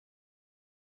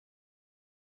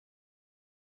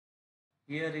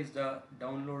Here is the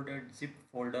downloaded zip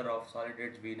folder of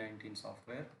SolidEdge v19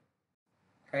 software.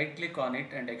 Right click on it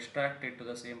and extract it to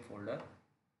the same folder.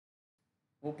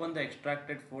 Open the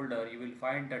extracted folder, you will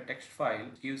find a text file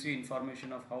which gives you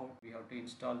information of how we have to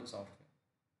install the software.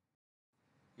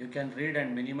 You can read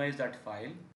and minimize that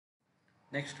file.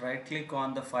 Next, right click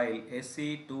on the file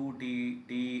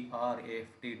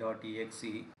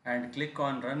sc2ddraft.exe and click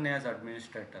on Run as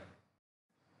Administrator.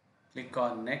 Click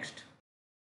on Next.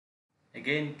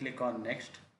 Again click on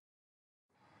Next.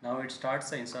 Now it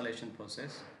starts the installation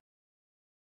process.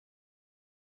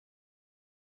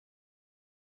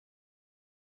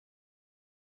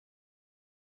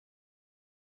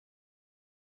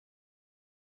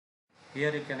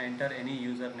 Here you can enter any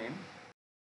username.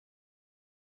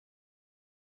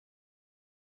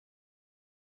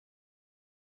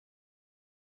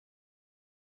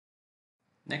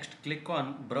 Next, click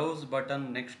on Browse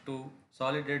button next to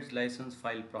SolidEdge license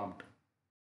file prompt.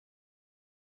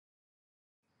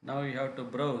 Now you have to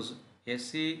browse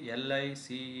sclicence.dat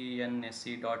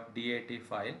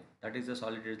file, that is the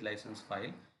SolidEdge license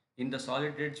file, in the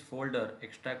SolidEdge folder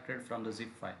extracted from the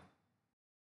zip file.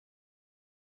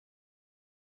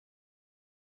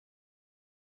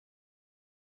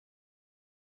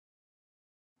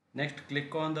 Next,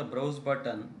 click on the Browse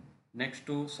button next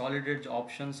to SolidEdge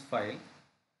options file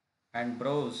and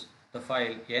browse the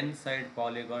file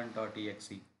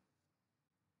nsidepolygon.exe.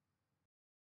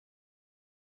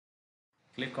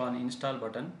 Click on Install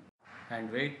button and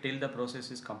wait till the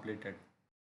process is completed.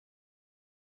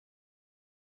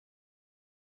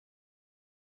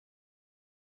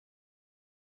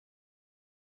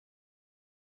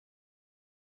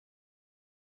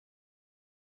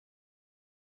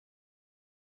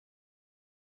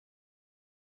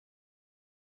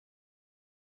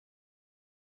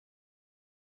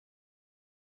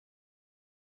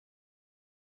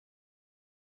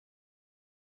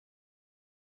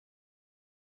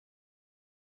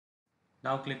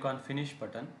 Now click on Finish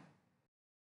button.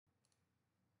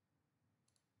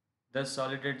 Thus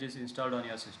SolidEdge is installed on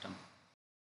your system.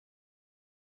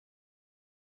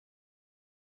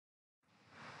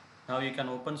 Now you can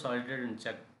open SolidEdge and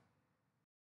check.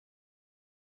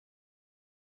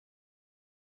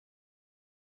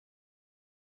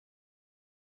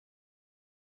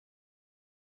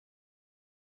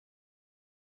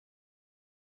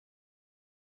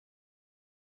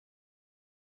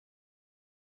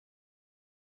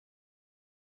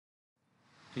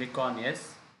 Click on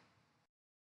Yes.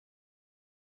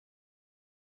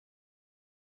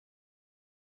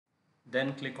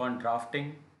 Then click on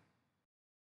Drafting.